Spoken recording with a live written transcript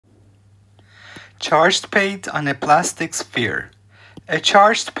Charged paint on a plastic sphere. A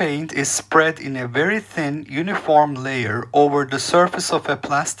charged paint is spread in a very thin, uniform layer over the surface of a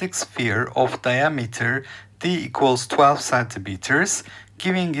plastic sphere of diameter d equals 12 centimeters,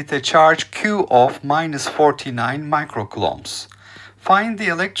 giving it a charge Q of minus 49 microcoulombs. Find the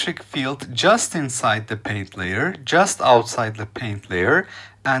electric field just inside the paint layer, just outside the paint layer,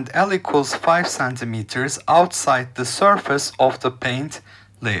 and L equals 5 centimeters outside the surface of the paint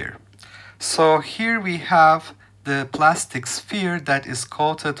layer. So here we have the plastic sphere that is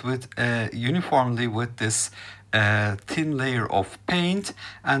coated with uniformly with this thin layer of paint,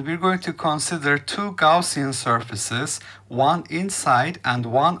 and we're going to consider two Gaussian surfaces, one inside and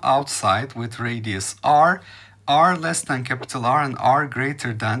one outside with radius r, r less than capital R and r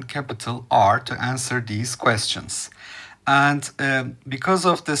greater than capital R to answer these questions. And because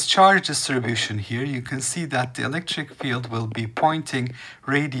of this charge distribution here, you can see that the electric field will be pointing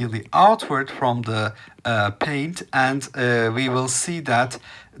radially outward from the paint, and we will see that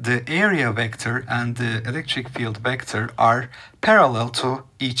the area vector and the electric field vector are parallel to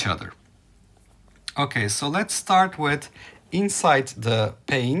each other. Okay, so let's start with inside the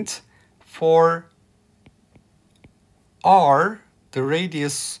paint. For r, the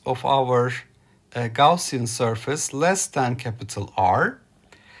radius of our Gaussian surface less than capital R,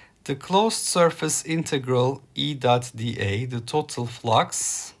 the closed surface integral E dot dA, the total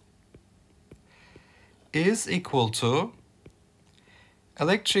flux, is equal to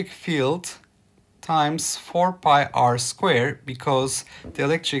electric field times 4 pi r square, because the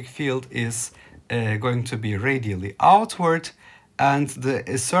electric field is going to be radially outward and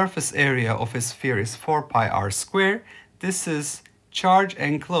the surface area of a sphere is 4 pi r square. This is charge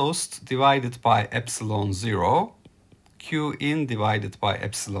enclosed divided by epsilon 0, Q in divided by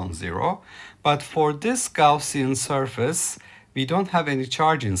epsilon 0. But for this Gaussian surface, we don't have any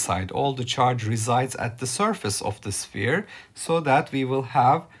charge inside. All the charge resides at the surface of the sphere, so that we will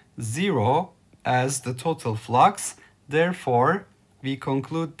have 0 as the total flux. Therefore, we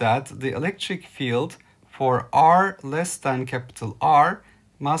conclude that the electric field for r less than capital R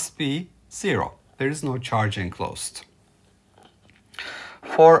must be 0. There is no charge enclosed.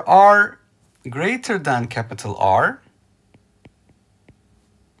 For r greater than capital R,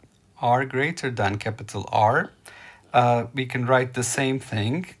 greater than capital R, we can write the same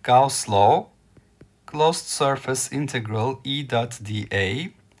thing. Gauss law, closed surface integral E dot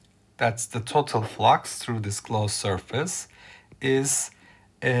dA, that's the total flux through this closed surface, is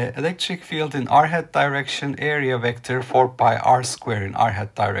electric field in r hat direction, area vector 4 pi r square in r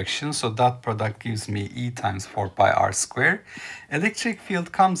hat direction. So dot product gives me E times 4 pi r square. Electric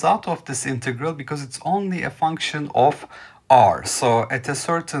field comes out of this integral because it's only a function of r. So at a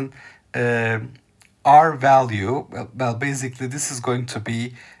certain r value, well, basically this is going to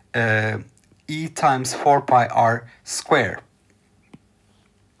be E times 4 pi r square.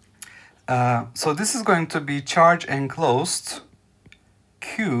 So this is going to be charge enclosed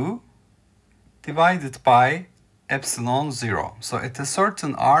Q divided by epsilon 0. So at a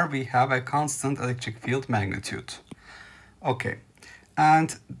certain r, we have a constant electric field magnitude. Okay,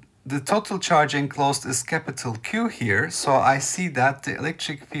 and the total charge enclosed is capital Q here. So I see that the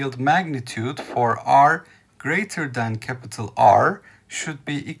electric field magnitude for r greater than capital R should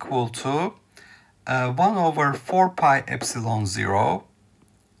be equal to 1 over 4 pi epsilon 0,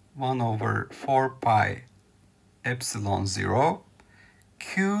 1 over 4 pi epsilon 0,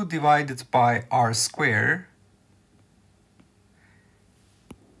 Q divided by R square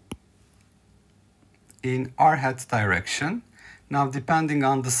in R hat direction. Now, depending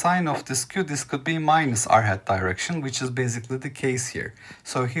on the sign of this Q, this could be minus R hat direction, which is basically the case here.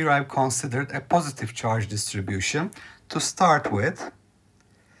 So here I've considered a positive charge distribution to start with.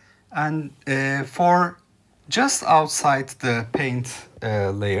 And for just outside the paint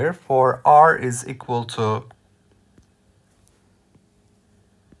layer, for R is equal to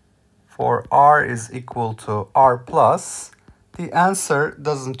R plus, the answer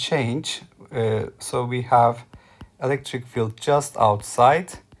doesn't change. So we have electric field just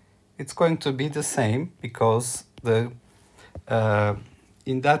outside. It's going to be the same because the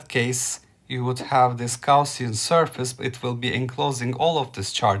in that case you would have this Gaussian surface, but it will be enclosing all of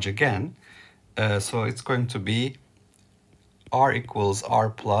this charge again. So it's going to be R equals R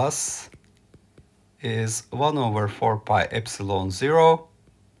plus is 1 over 4 pi epsilon 0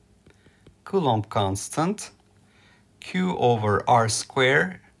 Coulomb constant Q over R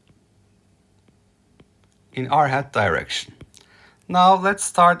square in R hat direction. Now let's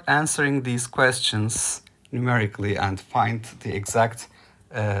start answering these questions numerically and find the exact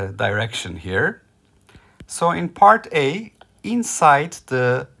direction here. So in part A, inside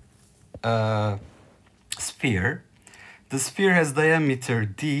the sphere. The sphere has diameter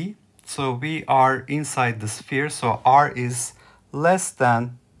d, so we are inside the sphere, so r is less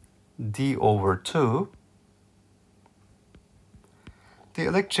than d over 2. The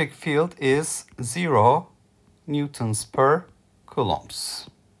electric field is 0 newtons per coulombs,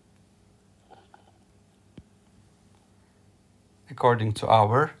 according to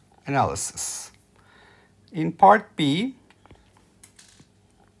our analysis. In part B,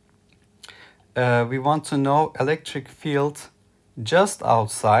 we want to know electric field just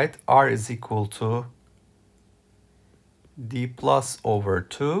outside. R is equal to d plus over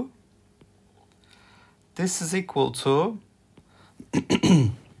 2. This is equal to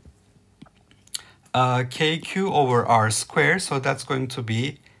kq over r squared. So that's going to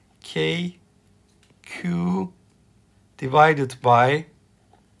be kq divided by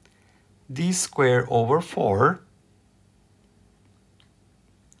d squared over 4.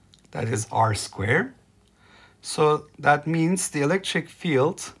 That is r squared. So that means the electric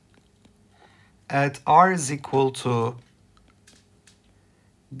field at r is equal to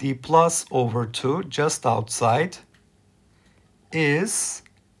d plus over 2 just outside is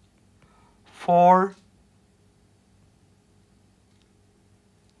 4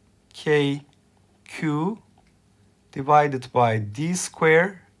 kq divided by d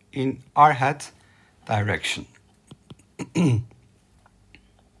squared in r hat direction.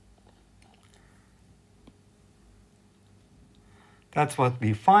 That's what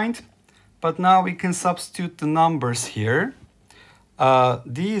we find. But now we can substitute the numbers here.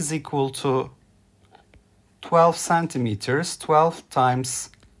 D is equal to 12 centimeters, 12 times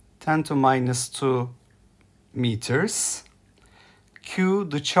 10 to minus 2 meters. Q,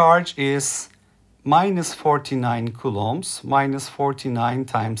 the charge is minus 49 coulombs, minus 49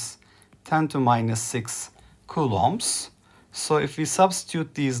 times 10 to minus 6 coulombs. So if we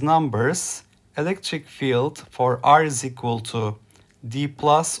substitute these numbers, electric field for R is equal to d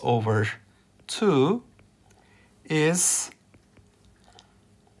plus over 2 is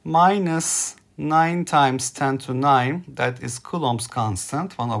minus 9 times 10 to 9, that is Coulomb's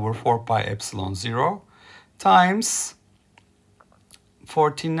constant, 1 over 4 pi epsilon 0, times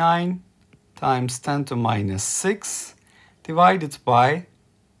 49 times 10 to minus 6, divided by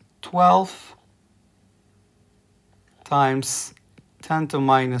 12 times 10 to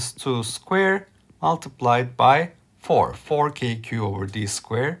minus 2 square, multiplied by 4 kq over d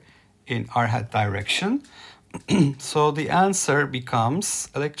square in r hat direction. So the answer becomes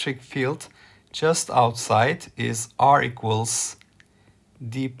electric field just outside is r equals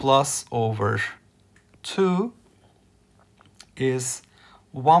d plus over 2 is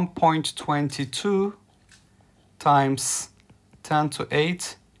 1.22 times 10 to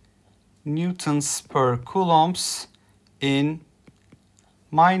 8 newtons per coulombs in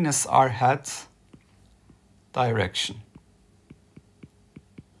minus r hat direction.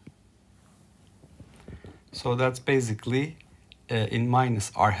 So that's basically in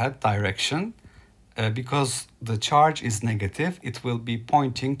minus r hat direction. Because the charge is negative, it will be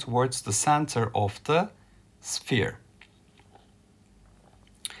pointing towards the center of the sphere.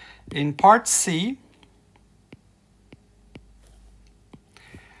 In part C,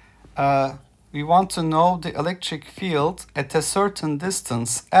 we want to know the electric field at a certain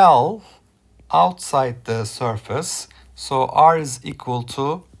distance L outside the surface. So R is equal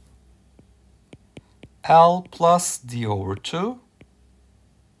to L plus d over 2.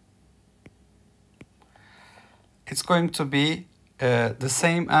 It's going to be the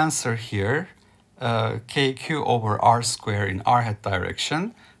same answer here, kq over r square in r hat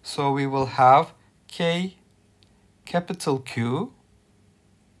direction. So we will have k capital Q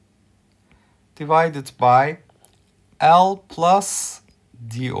divided by L plus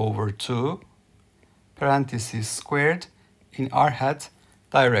d over 2 parentheses squared in r hat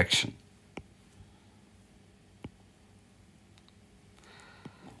direction.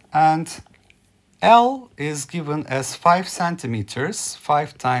 And L is given as 5 centimeters,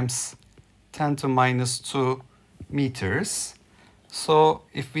 5 times 10 to minus 2 meters. So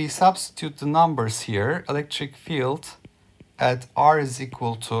if we substitute the numbers here, electric field at R is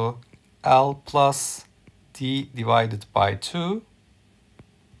equal to L plus D divided by 2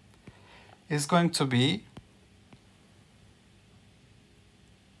 is going to be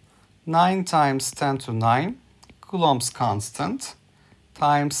 9 times 10 to 9 Coulomb's constant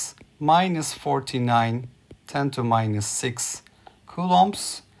times minus 49 10 to minus 6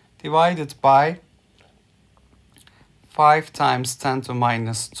 coulombs divided by 5 times 10 to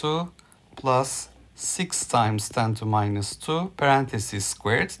minus 2 plus 6 times 10 to minus 2 parentheses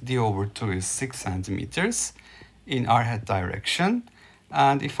squared. D over 2 is 6 centimeters in r hat direction.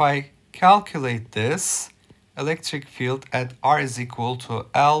 And if I calculate this, electric field at R is equal to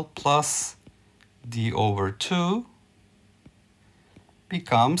L plus D over 2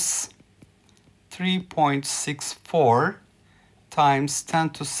 becomes 3.64 times 10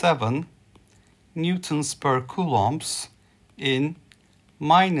 to 7 newtons per coulombs in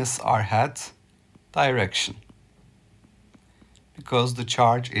minus r hat direction, because the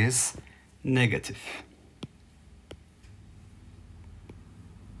charge is negative.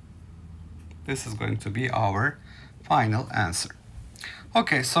 This is going to be our final answer.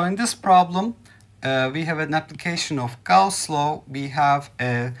 Okay, so in this problem, we have an application of Gauss law. We have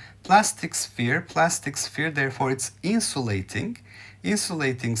a plastic sphere, therefore it's insulating.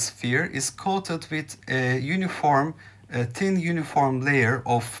 Insulating sphere is coated with a thin uniform layer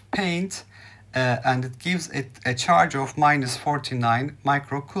of paint, and it gives it a charge of minus 49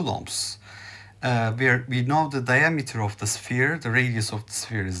 microcoulombs. Where we know the diameter of the sphere, the radius of the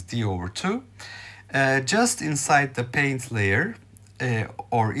sphere is d over 2. Just inside the paint layer,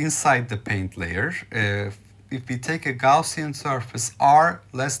 inside the paint layer, if we take a Gaussian surface R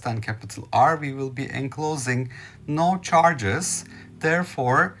less than capital R, we will be enclosing no charges.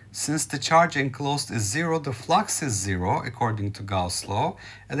 Therefore, since the charge enclosed is 0, the flux is 0 according to Gauss law.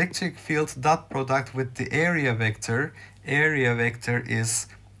 Electric field dot product with the area vector is,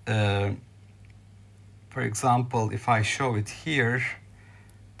 for example, if I show it here,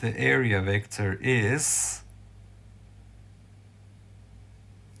 the area vector is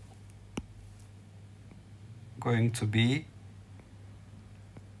going to be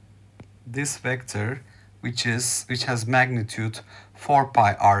this vector, which has magnitude 4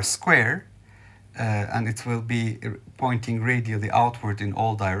 pi r square, and it will be pointing radially outward in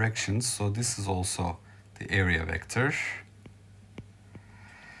all directions. So this is also the area vector.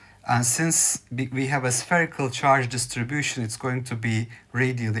 And since we have a spherical charge distribution, it's going to be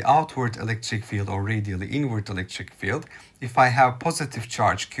radially outward electric field or radially inward electric field. If I have positive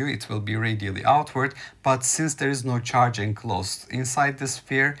charge Q, it will be radially outward. But since there is no charge enclosed inside the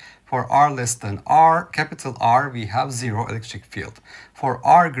sphere, for R less than R, capital R, we have 0 electric field. For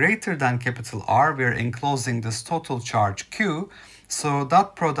R greater than capital R, we are enclosing this total charge Q. So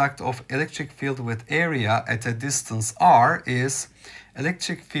dot product of electric field with area at a distance R is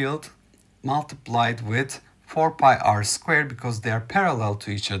electric field multiplied with 4 pi r squared, because they are parallel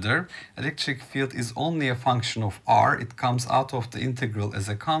to each other. Electric field is only a function of r. It comes out of the integral as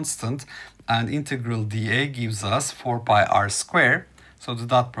a constant, and integral dA gives us 4 pi r squared. So the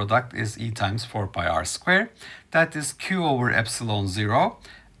dot product is E times 4 pi r squared. That is Q over epsilon 0,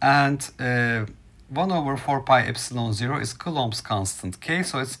 and 1 over 4 pi epsilon 0 is Coulomb's constant K,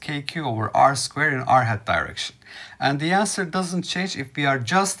 so it's KQ over R squared in R hat direction. And the answer doesn't change if we are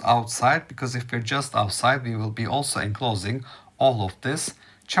just outside, because if we're just outside, we will be also enclosing all of this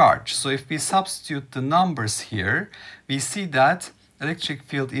charge. So if we substitute the numbers here, we see that electric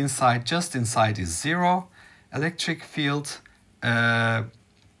field inside, just inside, is 0. Electric field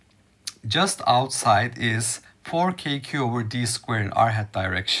just outside is 4kq over d squared in r hat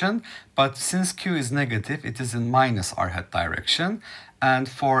direction, but since q is negative, it is in minus r hat direction. And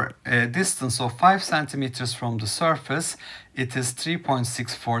for a distance of 5 centimeters from the surface, it is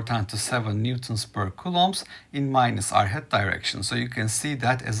 3.64 10 to 7 newtons per coulombs in minus r hat direction. So you can see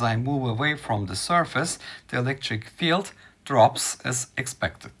that as I move away from the surface, the electric field drops as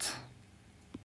expected.